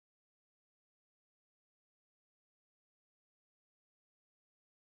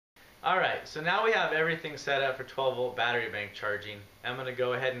Alright, so now we have everything set up for 12 volt battery bank charging. I'm going to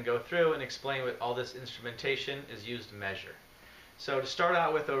go ahead and go through and explain what all this instrumentation is used to measure. So to start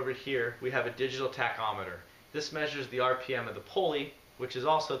out with, over here we have a digital tachometer. This measures the RPM of the pulley, which is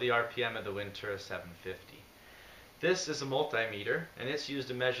also the RPM of the Wintura 750. This is a multimeter, and it's used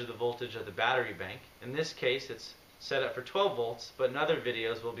to measure the voltage of the battery bank. In this case it's set up for 12 volts, but in other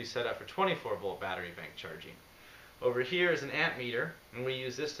videos will be set up for 24 volt battery bank charging. Over here is an amp meter, and we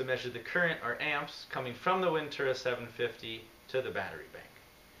use this to measure the current, or amps, coming from the Wintura 750 to the battery bank.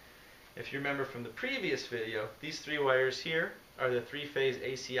 If you remember from the previous video, these three wires here are the three-phase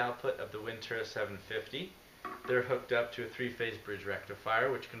AC output of the Wintura 750. They're hooked up to a three-phase bridge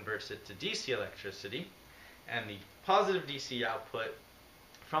rectifier, which converts it to DC electricity, and the positive DC output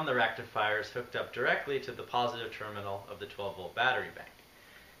from the rectifier is hooked up directly to the positive terminal of the 12 volt battery bank.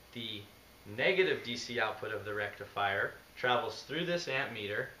 The negative DC output of the rectifier travels through this amp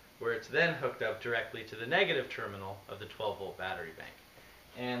meter, where it's then hooked up directly to the negative terminal of the 12 volt battery bank.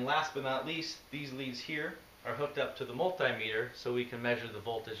 And last but not least, these leads here are hooked up to the multimeter so we can measure the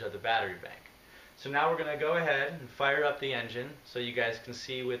voltage of the battery bank. So now we're going to go ahead and fire up the engine so you guys can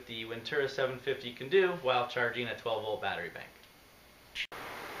see what the Wintura 750 can do while charging a 12 volt battery bank.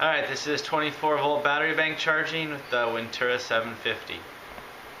 Alright, this is 24 volt battery bank charging with the Wintura 750.